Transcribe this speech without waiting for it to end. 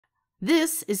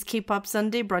This is K-Pop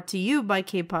Sunday, brought to you by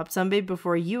K-Pop Sunday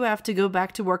before you have to go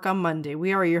back to work on Monday.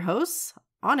 We are your hosts,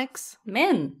 Onyx,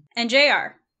 Min, and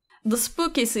JR. The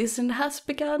spooky season has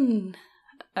begun,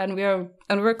 and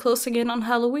we're closing in on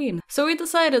Halloween. So we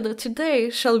decided that today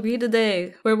shall be the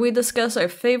day where we discuss our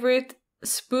favorite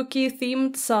spooky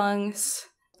themed songs,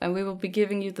 and we will be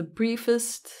giving you the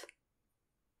briefest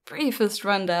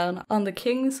rundown on the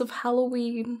kings of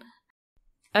Halloween.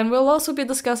 And we'll also be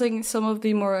discussing some of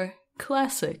the more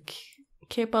classic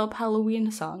K-pop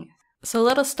Halloween songs. So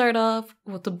let us start off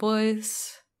with the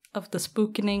boys of the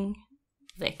spookening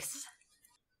VIXX.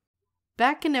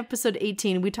 Back in episode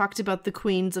 18, we talked about the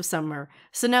queens of summer.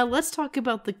 So now let's talk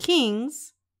about the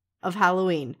kings of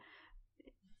Halloween.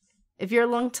 If you're a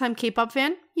longtime K-pop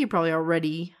fan, you probably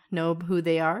already know who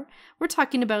they are. We're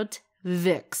talking about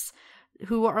VIXX,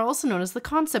 who are also known as the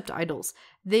concept idols.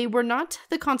 They were not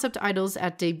the concept idols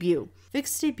at debut.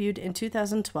 VIXX debuted in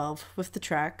 2012 with the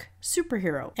track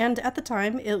Superhero, and at the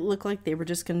time it looked like they were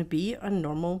just going to be a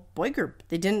normal boy group.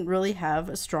 They didn't really have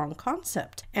a strong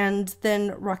concept. And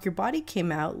then Rock Your Body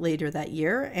came out later that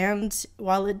year, and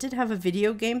while it did have a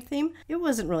video game theme, it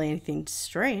wasn't really anything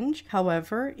strange.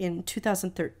 However, in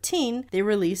 2013 they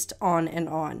released On and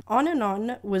On. On and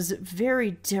On was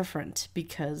very different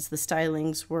because the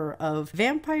stylings were of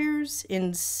vampires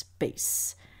in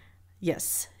space.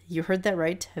 Yes, you heard that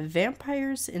right.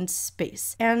 Vampires in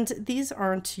space. And these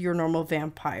aren't your normal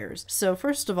vampires. So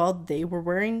first of all, they were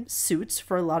wearing suits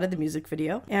for a lot of the music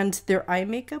video, and their eye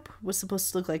makeup was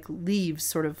supposed to look like leaves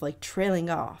sort of like trailing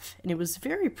off. And it was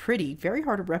very pretty, very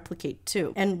hard to replicate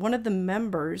too. And one of the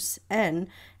members, N,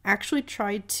 actually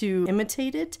tried to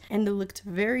imitate it, and it looked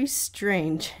very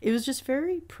strange. It was just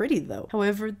very pretty though.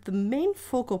 However, the main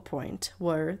focal point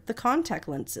were the contact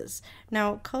lenses.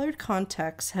 Now, colored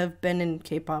contacts have been in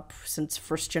K-pop since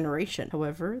first generation.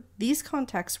 However, these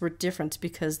contacts were different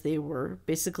because they were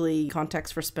basically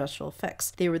contacts for special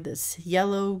effects. They were this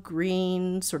yellow,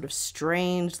 green, sort of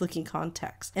strange looking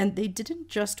contacts. And they didn't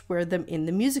just wear them in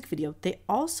the music video, they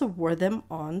also wore them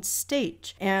on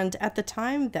stage. And at the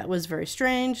time, that was very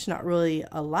strange. Not really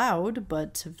allowed,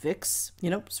 but VIXX,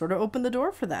 sort of opened the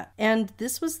door for that. And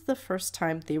this was the first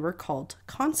time they were called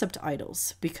concept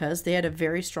idols because they had a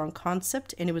very strong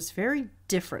concept and it was very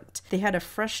different. They had a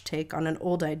fresh take on an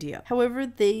old idea. However,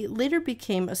 they later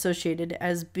became associated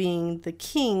as being the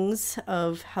kings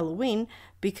of Halloween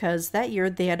because that year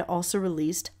they had also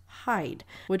released Hide,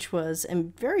 which was a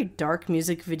very dark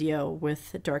music video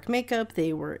with dark makeup.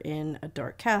 They were in a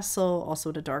dark castle, also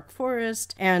in a dark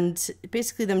forest, and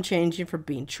basically them changing from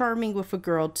being charming with a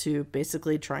girl to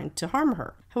basically trying to harm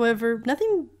her. However,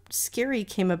 nothing scary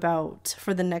came about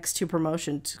for the next two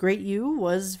promotions. Great You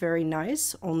was very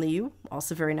nice, Only You,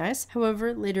 also very nice.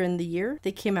 However, later in the year,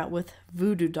 they came out with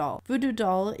Voodoo Doll. Voodoo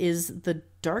Doll is the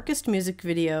darkest music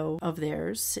video of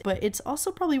theirs, but it's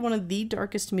also probably one of the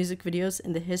darkest music videos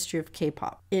in the history of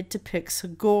K-pop. It depicts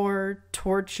gore,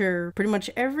 torture, pretty much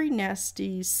every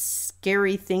nasty,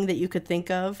 scary thing that you could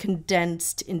think of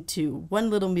condensed into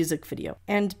one little music video.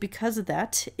 And because of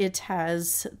that, it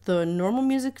has the normal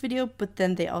music video, but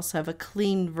then they also have a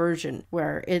clean version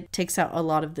where it takes out a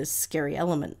lot of the scary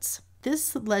elements.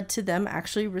 This led to them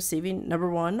actually receiving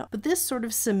 #1, but this sort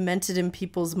of cemented in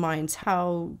people's minds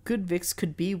how good VIXX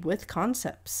could be with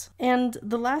concepts. And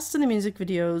the last of the music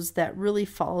videos that really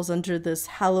falls under this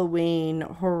Halloween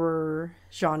horror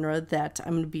genre that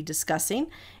I'm going to be discussing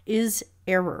is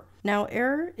Error. Now,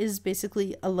 Error is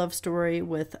basically a love story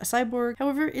with a cyborg.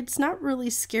 However, it's not really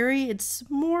scary. It's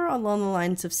more along the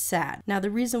lines of sad. Now,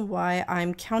 the reason why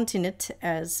I'm counting it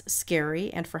as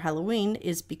scary and for Halloween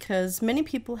is because many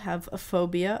people have a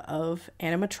phobia of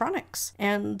animatronics.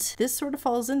 And this sort of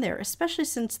falls in there, especially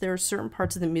since there are certain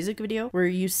parts of the music video where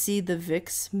you see the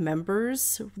VIXX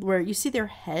members, where you see their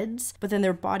heads, but then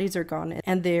their bodies are gone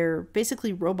and they're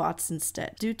basically robots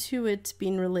instead. Due to it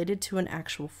being related to an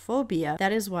actual phobia,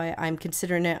 that is why I'm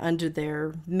considering it under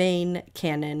their main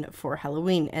canon for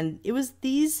Halloween. And it was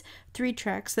these 3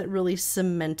 tracks that really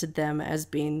cemented them as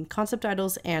being concept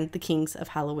idols and the kings of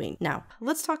Halloween. Now,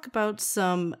 let's talk about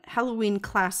some Halloween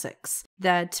classics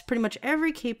that pretty much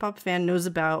every K-pop fan knows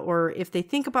about, or if they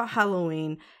think about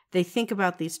Halloween, they think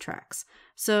about these tracks.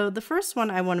 So the first one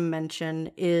I want to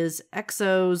mention is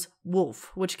EXO's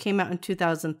Wolf, which came out in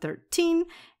 2013,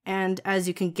 and as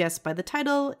you can guess by the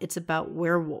title, it's about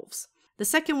werewolves. The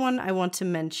second one I want to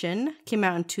mention came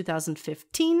out in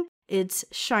 2015. It's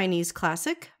SHINee's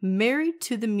classic, Married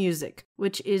to the Music,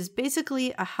 which is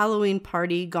basically a Halloween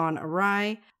party gone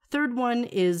awry. Third one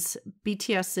is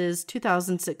BTS's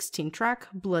 2016 track,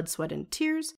 Blood, Sweat, and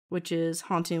Tears, which is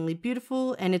hauntingly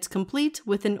beautiful, and it's complete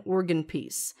with an organ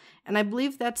piece. And I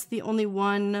believe that's the only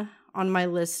one on my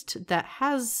list that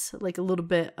has like a little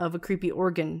bit of a creepy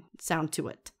organ sound to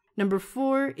it. Number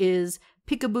 4 is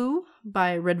Peekaboo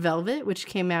by Red Velvet, which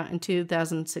came out in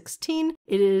 2016.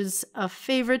 It is a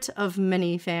favorite of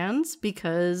many fans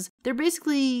because they're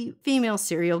basically female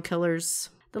serial killers.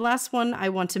 The last one I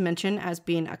want to mention as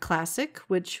being a classic,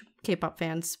 which K-pop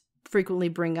fans frequently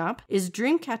bring up, is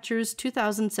Dreamcatcher's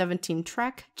 2017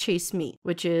 track Chase Me,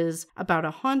 which is about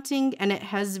a haunting, and it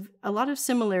has a lot of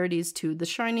similarities to The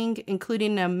Shining,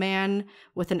 including a man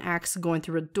with an axe going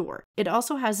through a door. It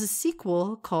also has a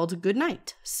sequel called Good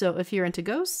Night, so if you're into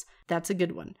ghosts, that's a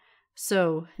good one.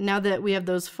 So now that we have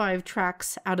those 5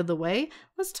 tracks out of the way,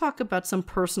 let's talk about some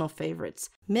personal favorites.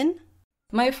 Min?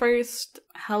 My first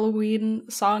Halloween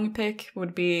song pick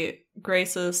would be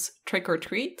Grace's Trick or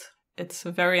Treat. It's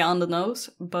very on the nose,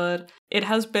 but it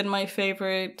has been my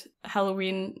favorite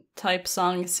Halloween type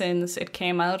song since it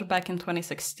came out back in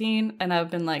 2016, and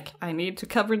I've been like, I need to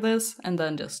cover this, and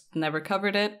then just never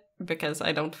covered it because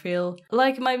I don't feel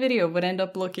like my video would end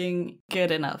up looking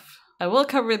good enough. I will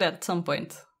cover it at some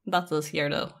point. Not this year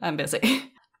though, I'm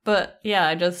busy. But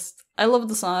yeah, I love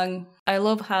the song. I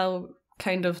love how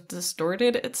kind of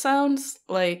distorted it sounds.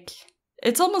 Like,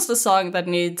 it's almost a song that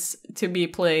needs to be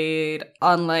played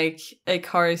on like a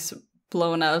car's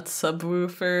blown out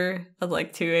subwoofer at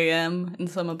like 2 a.m. in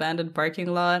some abandoned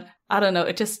parking lot. I don't know,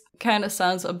 it just kind of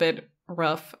sounds a bit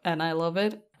rough and I love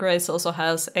it. Grace also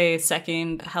has a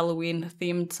second Halloween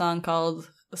themed song called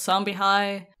Zombie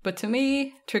High, but to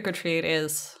me, Trick or Treat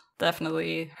is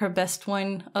definitely her best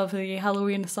one of the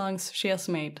Halloween songs she has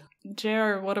made.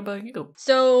 JR, what about you?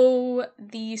 So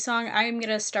the song I'm going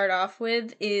to start off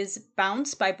with is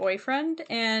Bounce by Boyfriend,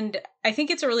 and I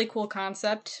think it's a really cool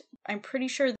concept. I'm pretty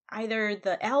sure either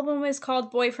the album is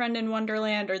called Boyfriend in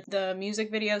Wonderland or the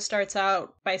music video starts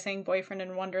out by saying Boyfriend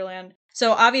in Wonderland.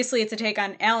 So obviously it's a take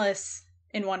on Alice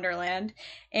in Wonderland,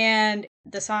 and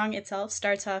the song itself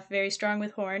starts off very strong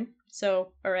with horn,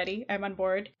 so already I'm on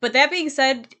board. But that being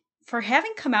said, for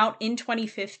having come out in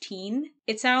 2015,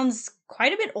 it sounds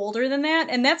quite a bit older than that,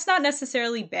 and that's not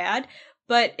necessarily bad,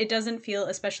 but it doesn't feel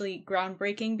especially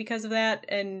groundbreaking because of that,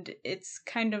 and it's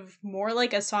kind of more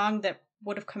like a song that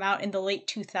would have come out in the late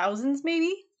 2000s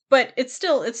maybe, but it's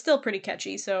still pretty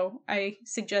catchy, so I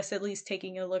suggest at least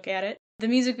taking a look at it. The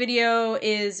music video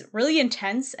is really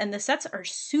intense, and the sets are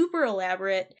super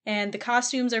elaborate, and the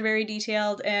costumes are very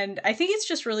detailed, and I think it's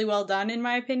just really well done in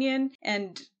my opinion,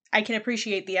 and I can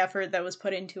appreciate the effort that was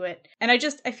put into it. And I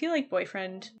feel like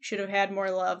Boyfriend should have had more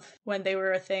love when they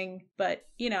were a thing, but,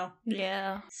 you know.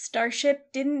 Yeah.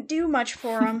 Starship didn't do much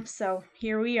for them, so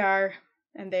here we are,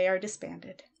 and they are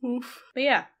disbanded. Oof. But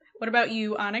yeah, what about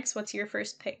you, Onyx? What's your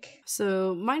first pick?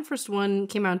 So my first one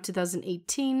came out in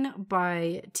 2018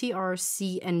 by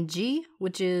TRCNG,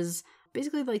 which is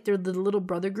basically like they're the little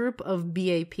brother group of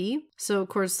BAP. So of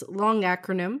course, long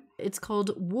acronym. It's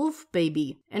called Wolf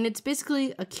Baby. And it's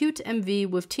basically a cute MV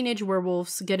with teenage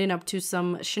werewolves getting up to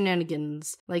some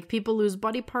shenanigans. Like people lose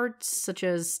body parts such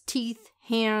as teeth,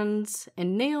 hands,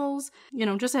 and nails. You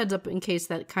know, just a heads up in case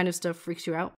that kind of stuff freaks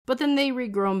you out. But then they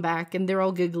regrow 'em back and they're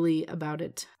all giggly about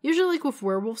it. Usually like with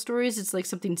werewolf stories, it's like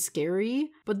something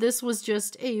scary. But this was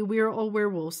just, hey, we're all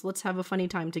werewolves. Let's have a funny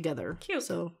time together. Cute.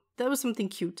 So that was something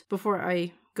cute before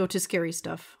I go to scary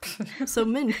stuff. So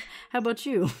Min, how about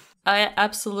you? I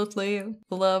absolutely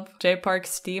love J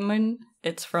Park's Demon.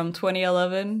 It's from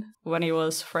 2011 when he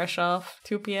was fresh off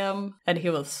 2 p.m. and he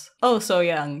was oh so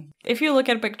young. If you look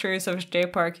at pictures of J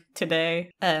Park today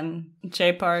and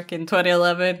J Park in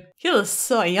 2011, he was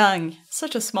so young,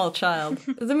 such a small child.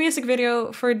 The music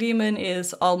video for Demon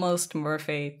is almost more of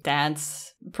a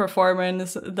dance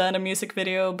performance than a music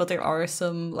video, but there are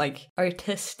some like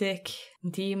artistic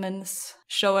demons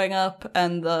showing up,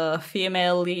 and the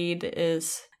female lead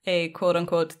is a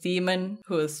quote-unquote demon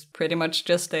who is pretty much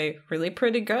just a really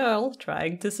pretty girl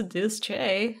trying to seduce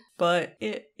Jay. But,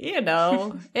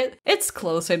 it's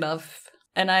close enough.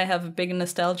 And I have big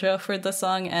nostalgia for the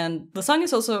song, and the song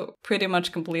is also pretty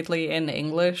much completely in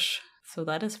English, so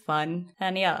that is fun.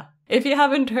 And yeah, if you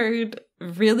haven't heard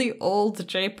really old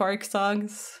J Park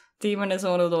songs, Demon is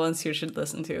one of the ones you should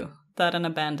listen to. That and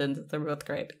Abandoned, they're both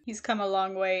great. He's come a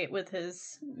long way with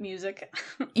his music.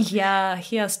 Yeah,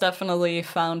 he has definitely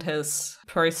found his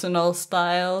personal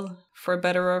style, for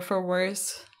better or for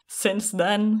worse, since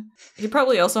then. He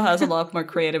probably also has a lot more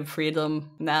creative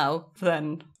freedom now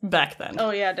than back then.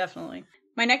 Oh yeah, definitely.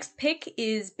 My next pick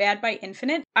is Bad by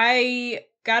Infinite. I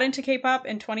got into K-pop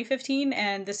in 2015,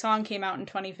 and the song came out in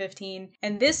 2015.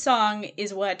 And this song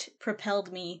is what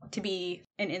propelled me to be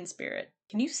an in-spirit.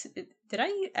 Can you... Did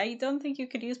I don't think you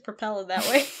could use propel in that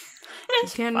way. You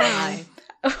can now.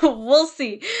 We'll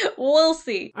see. We'll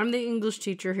see. I'm the English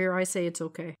teacher here. I say it's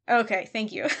okay. Okay,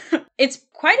 thank you. It's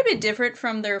quite a bit different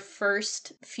from their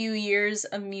first few years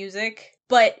of music,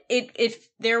 but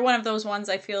they're one of those ones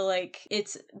I feel like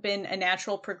it's been a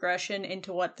natural progression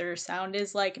into what their sound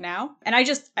is like now. And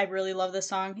I really love the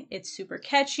song. It's super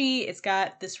catchy. It's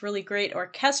got this really great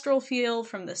orchestral feel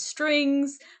from the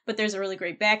strings, but there's a really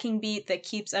great backing beat that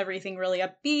keeps everything really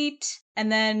upbeat.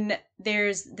 And then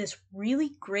there's this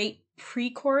really great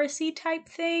pre-chorusy type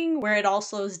thing where it all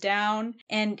slows down,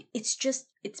 and it's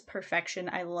perfection.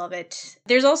 I love it.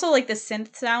 There's also like the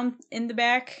synth sound in the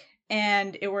back,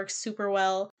 and it works super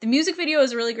well. The music video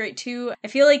is really great too. I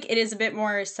feel like it is a bit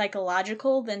more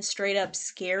psychological than straight up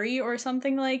scary or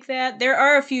something like that. There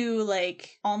are a few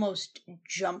like almost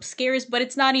jump scares, but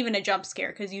it's not even a jump scare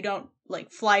because you don't like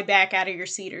fly back out of your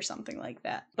seat or something like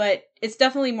that. But it's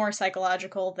definitely more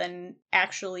psychological than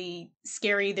actually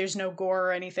scary. There's no gore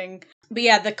or anything. But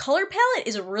yeah, the color palette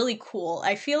is really cool.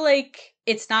 I feel like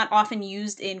it's not often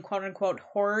used in quote-unquote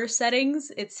horror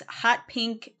settings. It's hot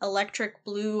pink, electric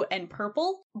blue, and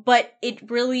purple, but it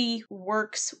really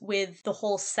works with the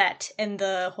whole set and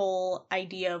the whole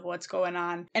idea of what's going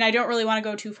on. And I don't really want to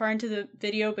go too far into the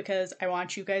video because I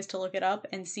want you guys to look it up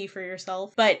and see for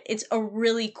yourself, but it's a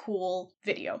really cool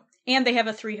video. And they have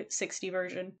a 360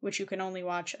 version, which you can only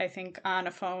watch, I think, on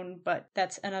a phone, but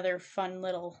that's another fun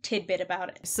little tidbit about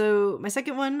it. So my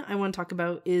second one I want to talk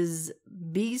about is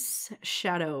Beast's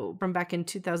Shadow from back in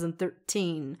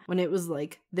 2013, when it was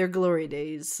like their glory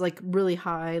days, like really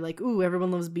high, like, ooh, everyone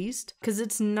loves Beast. Because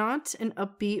it's not an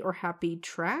upbeat or happy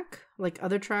track like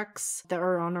other tracks that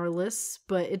are on our lists,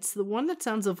 but it's the one that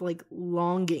sounds of like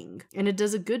longing, and it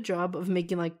does a good job of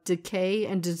making like decay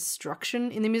and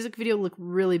destruction in the music video look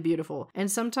really beautiful.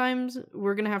 And sometimes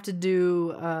we're gonna have to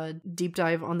do a deep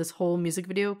dive on this whole music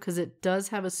video because it does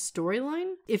have a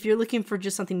storyline. If you're looking for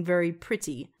just something very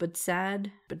pretty but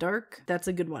sad but dark, that's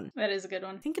a good one. That is a good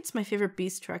one. I think it's my favorite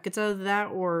Beast track. It's either that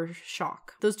or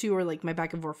Shock. Those two are like my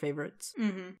back and forth favorites.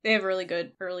 Mm-hmm. They have really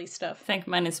good early stuff. I think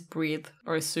mine is Breathe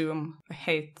or Assume. I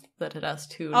hate that it has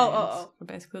two names. They're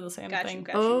basically the same thing.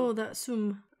 Oh, that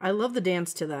Assume. I love the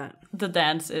dance to that. The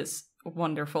dance is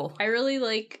wonderful. I really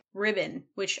like Ribbon,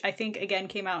 which I think again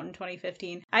came out in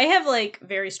 2015. I have like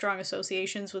very strong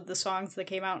associations with the songs that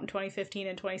came out in 2015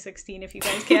 and 2016. If you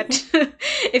guys can't,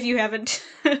 if you haven't,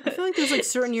 I feel like there's like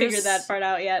certain years figured that part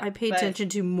out yet. I pay attention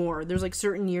to more. There's like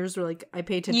certain years where like I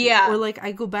pay attention, or like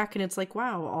I go back and it's like,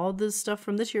 wow, all this stuff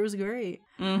from this year was great.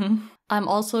 Mm-hmm. I'm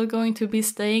also going to be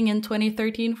staying in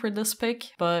 2013 for this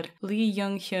pick, but Lee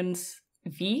Young-hyun's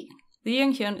V. Lee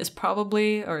Young-hyun is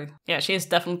probably, she is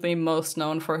definitely most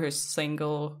known for her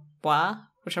single Wa,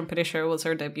 which I'm pretty sure was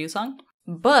her debut song.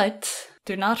 But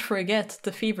do not forget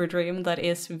the fever dream that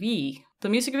is V. The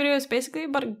music video is basically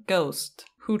about a ghost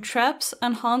who traps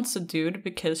and haunts a dude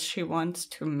because she wants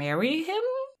to marry him,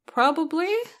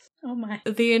 probably. Oh my.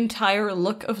 The entire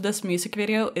look of this music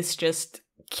video is just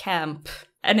camp,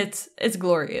 and it's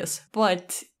glorious.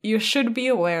 But you should be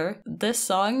aware, this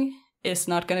song is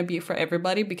not going to be for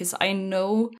everybody, because I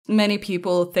know many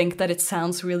people think that it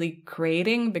sounds really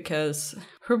grating because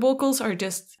her vocals are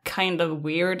just kind of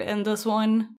weird in this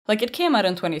one. Like, it came out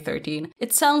in 2013.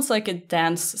 It sounds like a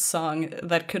dance song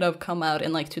that could have come out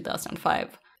in like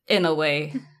 2005, in a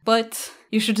way. But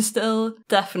you should still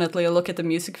definitely look at the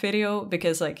music video,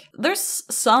 because like there's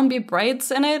zombie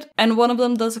brides in it, and one of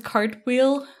them does a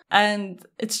cartwheel, and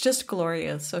it's just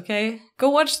glorious, okay? Go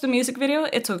watch the music video,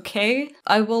 it's okay.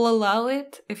 I will allow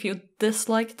it. If you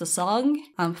dislike the song,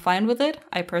 I'm fine with it.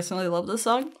 I personally love the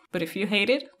song. But if you hate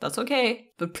it, that's okay.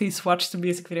 But please watch the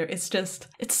music video.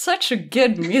 It's such a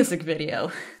good music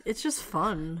video. It's just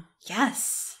fun.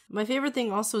 Yes. My favorite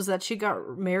thing also is that she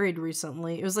got married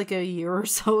recently. It was like a year or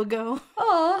so ago.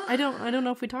 Aww. I don't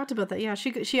know if we talked about that. Yeah,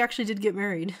 she actually did get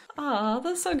married. Aw,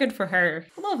 that's so good for her.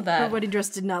 Love that. Her wedding dress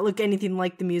did not look anything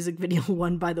like the music video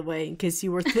one, by the way, in case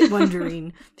you were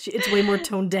wondering. It's way more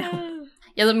toned down.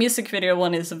 Yeah, the music video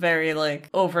one is very, like,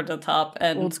 over the top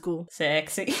and old school.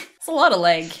 Sexy. It's a lot of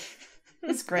leg.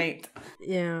 It's great.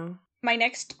 Yeah. My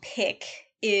next pick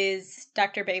is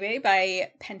Dr. Bebe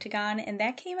by Pentagon, and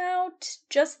that came out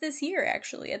just this year,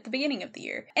 actually, at the beginning of the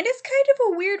year. And it's kind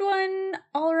of a weird one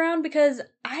all around because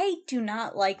I do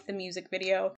not like the music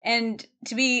video. And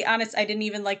to be honest, I didn't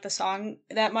even like the song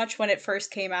that much when it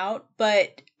first came out,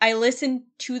 but I listened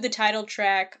to the title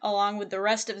track along with the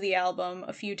rest of the album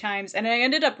a few times, and I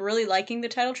ended up really liking the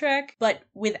title track, but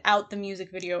without the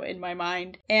music video in my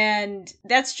mind. And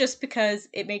that's just because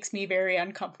it makes me very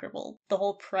uncomfortable, the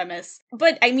whole premise.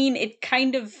 But I mean, it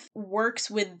kind of works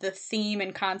with the theme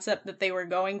and concept that they were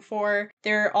going for.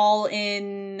 They're all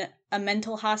in a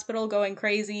mental hospital going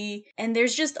crazy, and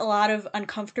there's just a lot of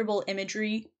uncomfortable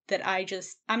imagery that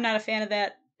I'm not a fan of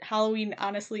that. Halloween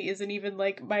honestly isn't even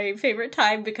like my favorite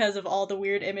time because of all the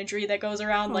weird imagery that goes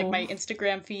around. Like my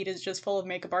Instagram feed is just full of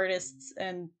makeup artists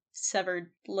and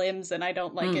severed limbs, and I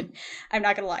don't like it. I'm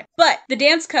not gonna lie. But the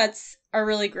dance cuts are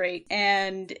really great,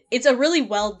 and it's a really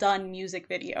well done music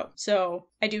video. So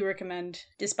I do recommend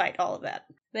despite all of that.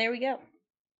 There we go.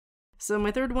 So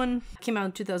my third one came out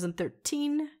in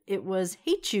 2013. It was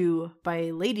Hate You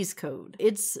by Ladies Code.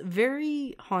 It's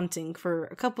very haunting for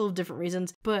a couple of different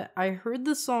reasons, but I heard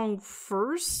the song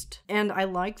first and I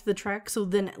liked the track, so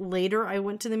then later I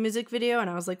went to the music video and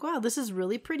I was like, wow, this is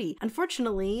really pretty.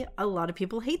 Unfortunately, a lot of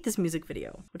people hate this music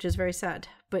video, which is very sad,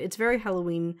 but it's very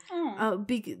Halloween.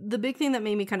 The big thing that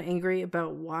made me kind of angry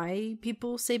about why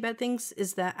people say bad things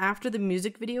is that after the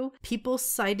music video, people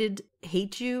cited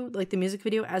Hate You, like the music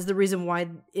video, as the reason why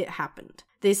it happened.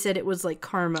 They said it was like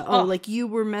karma. Oh, like you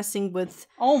were messing with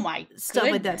stuff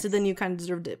like that, so then you kind of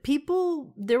deserved it.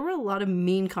 There were a lot of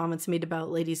mean comments made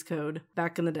about Ladies Code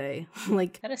back in the day.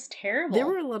 Like, that is terrible. There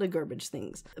were a lot of garbage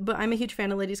things. But I'm a huge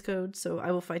fan of Ladies Code, so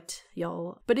I will fight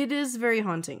y'all. But it is very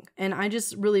haunting. And I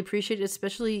just really appreciate it,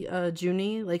 especially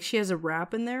Junie. Like, she has a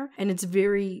rap in there, and it's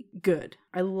very good.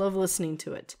 I love listening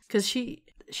to it. Because she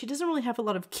doesn't really have a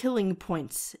lot of killing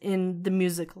points in the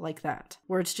music like that,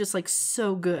 where it's just like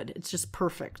so good. It's just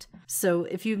perfect. So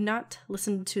if you've not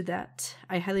listened to that,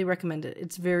 I highly recommend it.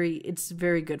 It's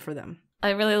very good for them. I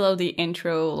really love the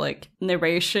intro, like,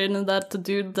 narration that the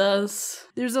dude does.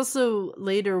 There's also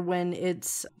later when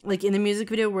it's, like, in the music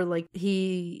video where, like,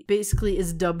 he basically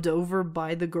is dubbed over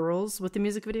by the girls with the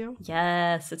music video.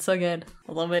 Yes, it's so good.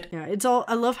 I love it. Yeah,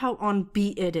 I love how on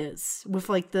beat it is with,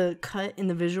 like, the cut in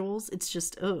the visuals. It's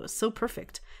just, so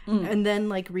perfect. And then,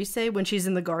 like, Rise, when she's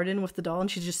in the garden with the doll and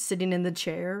she's just sitting in the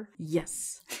chair.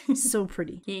 Yes. So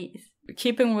pretty. Yes.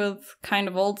 Keeping with kind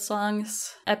of old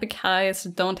songs, Epic High's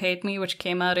Don't Hate Me, which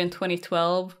came out in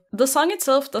 2012. The song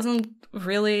itself doesn't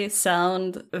really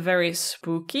sound very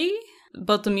spooky,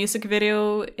 but the music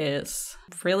video is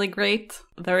really great.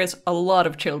 There is a lot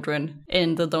of children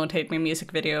in the Don't Hate Me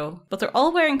music video, but they're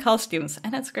all wearing costumes,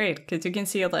 and it's great, because you can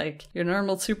see, like, your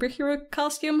normal superhero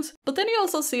costumes, but then you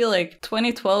also see, like,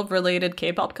 2012 related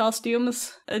K-pop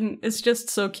costumes, and it's just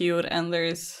so cute, and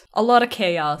there's a lot of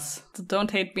chaos. The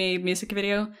Don't Hate Me music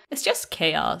video, it's just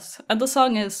chaos, and the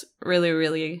song is really,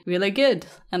 really, really good,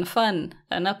 and fun,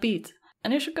 and upbeat.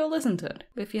 And you should go listen to it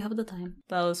if you have the time.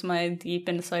 That was my deep,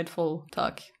 insightful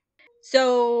talk.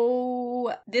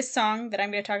 So, this song that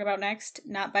I'm going to talk about next,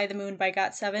 Not by the Moon by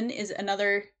GOT7, is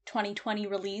another 2020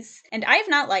 release. And I have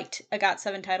not liked a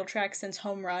GOT7 title track since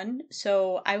Home Run,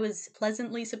 so I was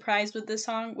pleasantly surprised with this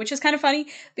song, which is kind of funny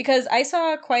because I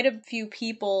saw quite a few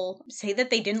people say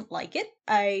that they didn't like it.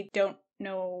 I don't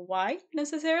know why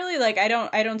necessarily. Like, I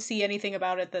don't see anything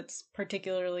about it that's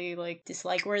particularly like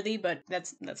dislike worthy, but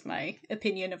that's my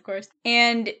opinion, of course.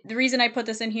 And the reason I put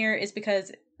this in here is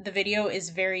because the video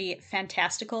is very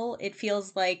fantastical. It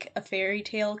feels like a fairy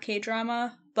tale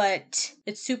K-drama, but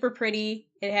it's super pretty.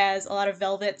 It has a lot of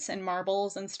velvets and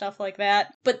marbles and stuff like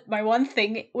that. But my one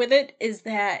thing with it is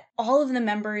that all of the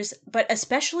members, but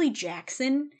especially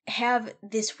Jackson, have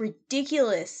this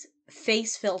ridiculous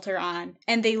face filter on,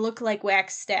 and they look like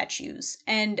wax statues.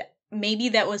 And maybe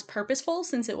that was purposeful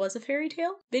since it was a fairy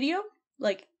tale video.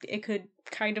 Like, it could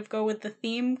kind of go with the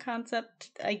theme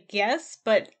concept, I guess,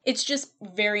 but it's just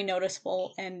very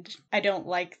noticeable, and I don't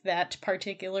like that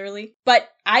particularly.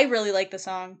 But I really like the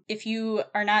song. If you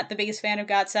are not the biggest fan of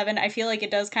GOT7, I feel like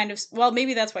it does kind of, well,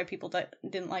 maybe that's why people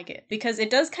didn't like it, because it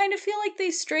does kind of feel like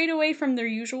they strayed away from their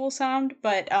usual sound,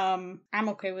 but I'm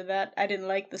okay with that. I didn't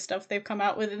like the stuff they've come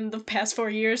out with in the past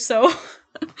 4 years, so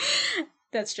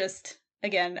that's just,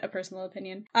 again, a personal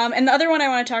opinion. And the other one I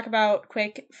want to talk about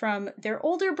quick from their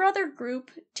older brother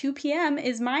group, 2PM,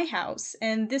 is My House.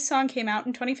 And this song came out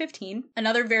in 2015.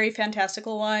 Another very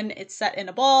fantastical one. It's set in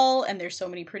a ball, and there's so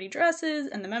many pretty dresses,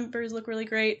 and the members look really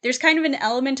great. There's kind of an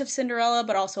element of Cinderella,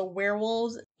 but also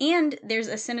werewolves. And there's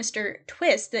a sinister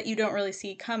twist that you don't really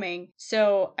see coming.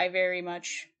 So I very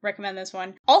much recommend this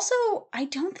one. Also, I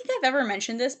don't think I've ever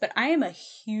mentioned this, but I am a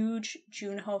huge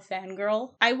Junho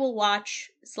fangirl. I will watch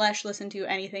 / listen to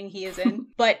anything he is in,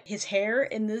 but his hair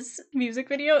in this music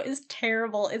video is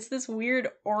terrible. It's this weird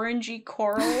orangey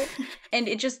coral, and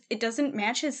it doesn't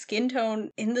match his skin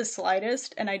tone in the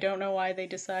slightest, and I don't know why they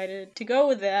decided to go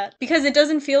with that, because it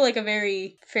doesn't feel like a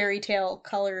very fairy tale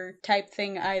color type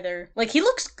thing either. Like, he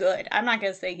looks good. I'm not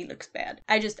gonna say he looks bad.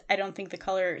 I don't think the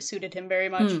color suited him very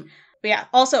much. But yeah,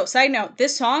 also, side note,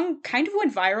 this song kind of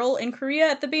went viral in Korea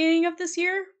at the beginning of this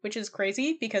year, which is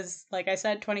crazy because, like I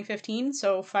said, 2015,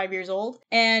 so 5 years old.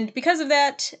 And because of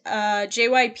that,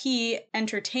 JYP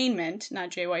Entertainment,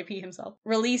 not JYP himself,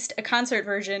 released a concert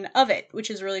version of it, which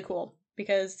is really cool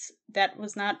because that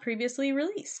was not previously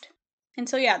released. And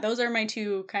so yeah, those are my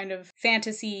two kind of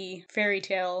fantasy fairy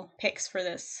tale picks for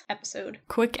this episode.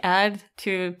 Quick add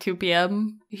to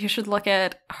 2PM. You should look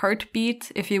at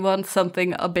Heartbeat if you want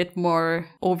something a bit more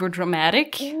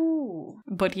overdramatic,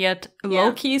 but yet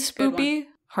low-key spoopy.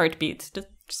 Heartbeat.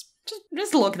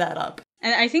 Just look that up.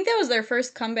 And I think that was their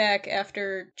first comeback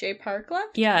after Jay Park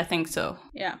left? Yeah, I think so.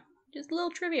 Yeah. Just a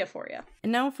little trivia for you.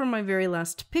 And now for my very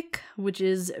last pick, which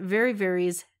is Very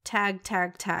Very's Tag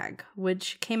Tag Tag,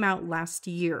 which came out last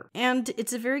year. And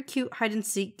it's a very cute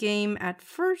hide-and-seek game at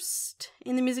first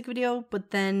in the music video, but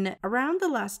then around the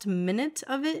last minute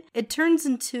of it, it turns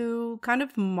into kind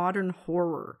of modern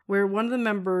horror, where one of the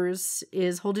members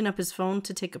is holding up his phone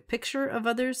to take a picture of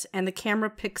others, and the camera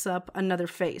picks up another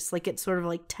face. Like, it sort of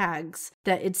like tags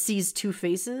that it sees two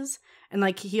faces. And,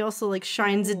 like, he also, like,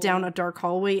 shines it down a dark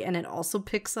hallway and it also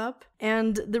picks up.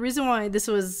 And the reason why this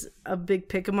was a big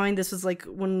pick of mine, this was, like,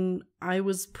 when I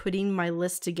was putting my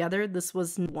list together, this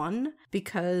was one.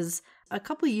 Because a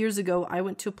couple of years ago, I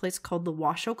went to a place called the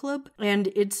Washoe Club. And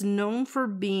it's known for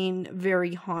being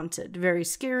very haunted, very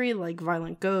scary, like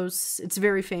violent ghosts. It's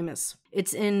very famous.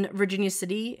 It's in Virginia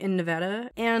City in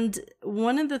Nevada. And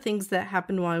one of the things that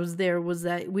happened while I was there was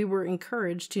that we were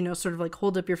encouraged to, sort of like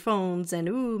hold up your phones and,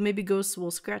 ooh, maybe ghosts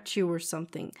will scratch you or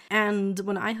something. And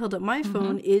when I held up my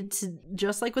phone, it's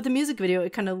just like with the music video,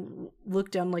 it kind of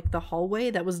looked down like the hallway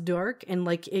that was dark and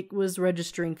like it was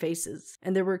registering faces.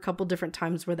 And there were a couple different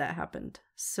times where that happened.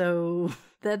 So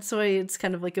that's why it's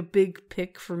kind of like a big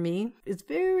pick for me. It's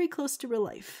very close to real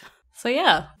life. So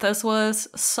yeah, this was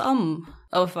some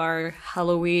of our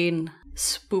Halloween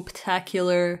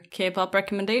spooktacular K-pop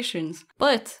recommendations.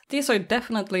 But these are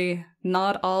definitely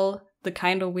not all the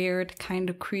kind of weird, kind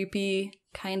of creepy,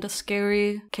 kind of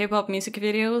scary K-pop music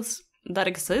videos that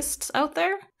exists out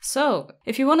there. So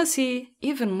if you want to see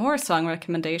even more song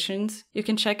recommendations, you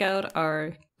can check out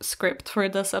our script for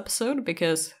this episode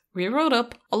because we wrote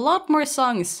up a lot more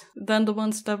songs than the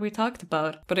ones that we talked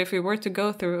about. But if we were to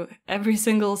go through every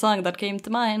single song that came to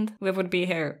mind, we would be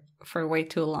here for way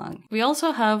too long. We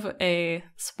also have a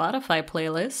Spotify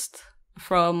playlist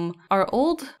from our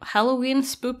old Halloween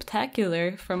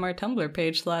spooktacular from our Tumblr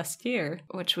page last year,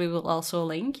 which we will also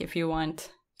link if you want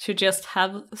to just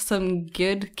have some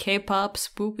good K-pop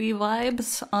spoopy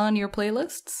vibes on your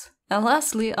playlists. And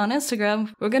lastly, on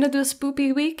Instagram, we're gonna do a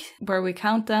Spoopy Week, where we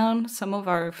count down some of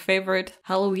our favorite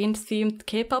Halloween-themed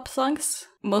K-pop songs,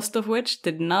 most of which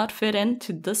did not fit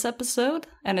into this episode,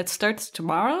 and it starts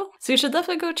tomorrow. So you should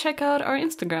definitely go check out our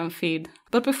Instagram feed.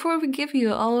 But before we give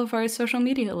you all of our social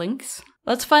media links,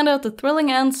 let's find out the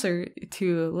thrilling answer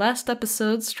to last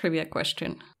episode's trivia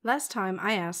question. Last time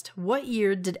I asked, what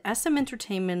year did SM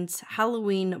Entertainment's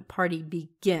Halloween party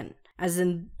begin? As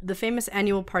in the famous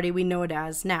annual party we know it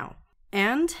as now.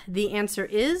 And the answer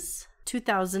is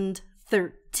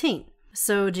 2013.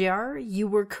 So, JR, you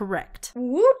were correct.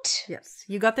 Woot! Yes,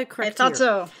 you got that correct. I thought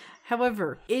so.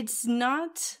 However, it's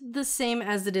not the same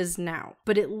as it is now,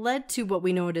 but it led to what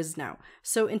we know it is now.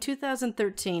 So in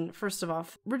 2013, first of all,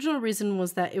 original reason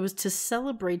was that it was to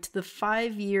celebrate the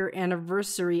 5-year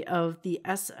anniversary of the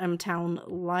SM Town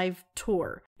live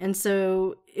tour. And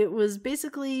so it was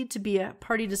basically to be a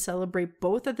party to celebrate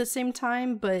both at the same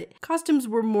time, but costumes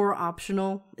were more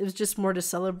optional. It was just more to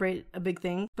celebrate a big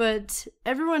thing. But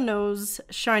everyone knows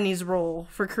SHINee's role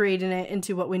for creating it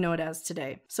into what we know it as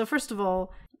today. So first of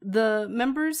all, the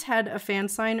members had a fan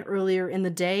sign earlier in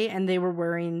the day and they were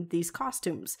wearing these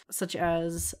costumes, such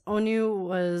as Onyu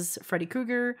was Freddy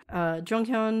Krueger,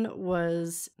 Jonghyun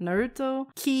was Naruto,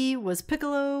 Ki was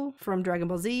Piccolo from Dragon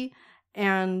Ball Z,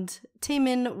 and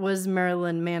Taemin was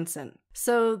Marilyn Manson.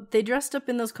 So they dressed up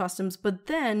in those costumes, but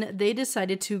then they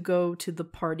decided to go to the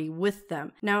party with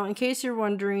them. Now, in case you're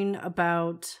wondering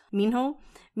about Minho,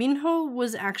 Minho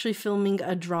was actually filming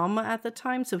a drama at the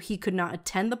time, so he could not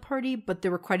attend the party, but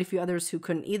there were quite a few others who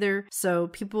couldn't either. So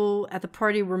people at the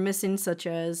party were missing, such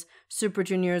as Super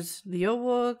Junior's Leo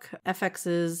Wook,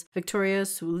 FX's Victoria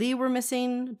Su Lee were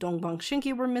missing, Dongbang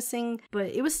Shinki were missing, but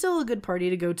it was still a good party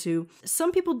to go to.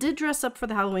 Some people did dress up for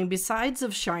the Halloween besides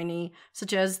of SHINee,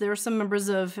 such as there were some members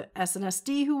of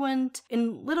SNSD who went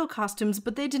in little costumes,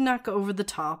 but they did not go over the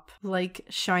top like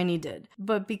SHINee did.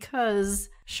 But because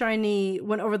SHINee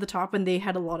went over the top and they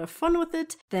had a lot of fun with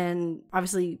it, then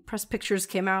obviously press pictures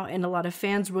came out and a lot of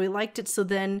fans really liked it, so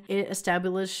then it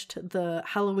established the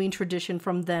Halloween tradition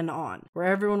from then on, where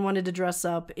everyone wanted to dress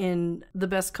up in the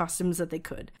best costumes that they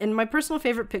could. And my personal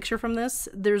favorite picture from this,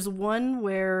 there's one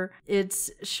where it's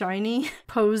SHINee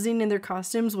posing in their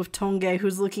costumes with Tonggae,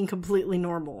 who's looking completely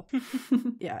normal.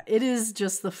 Yeah, it is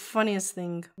just the funniest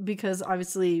thing, because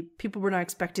obviously people were not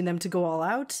expecting them to go all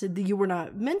out. You were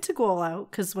not meant to go all out,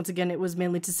 because once again, it was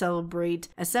mainly to celebrate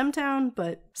SM Town,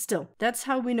 but still, that's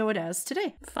how we know it as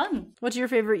today. Fun. What's your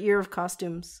favorite year of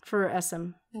costumes for SM?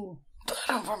 Ooh.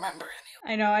 I don't remember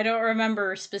any. I know, I don't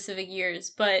remember specific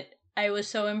years, but I was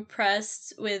so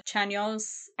impressed with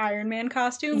Chanyeol's Iron Man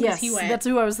costume. Yes, he went. that's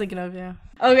who I was thinking of, yeah.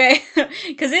 Okay,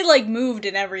 because it like moved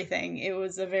and everything. It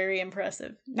was a very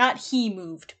impressive. Not he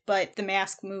moved, but the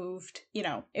mask moved. You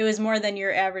know, it was more than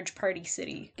your average Party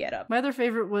City getup. My other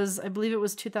favorite was, I believe it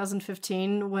was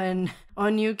 2015 when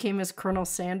Onyu came as Colonel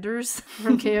Sanders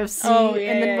from KFC. Oh,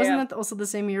 yeah, and then yeah, wasn't that also the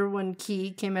same year when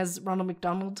Key came as Ronald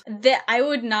McDonald? That I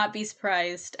would not be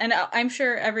surprised, and I'm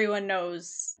sure everyone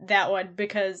knows that one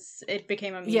because it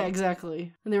became a meme. Yeah,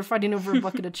 exactly. And they were fighting over a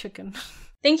bucket of chicken.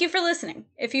 Thank you for listening.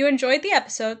 If you enjoyed the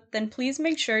episode, then please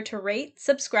make sure to rate,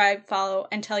 subscribe, follow,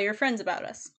 and tell your friends about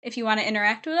us. If you want to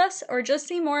interact with us or just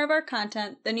see more of our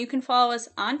content, then you can follow us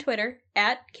on Twitter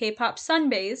at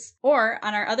KpopSunbaze or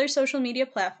on our other social media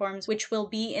platforms, which will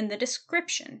be in the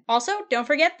description. Also, don't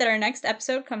forget that our next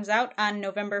episode comes out on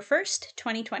November 1st,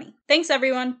 2020. Thanks,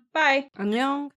 everyone. Bye. Annyeong.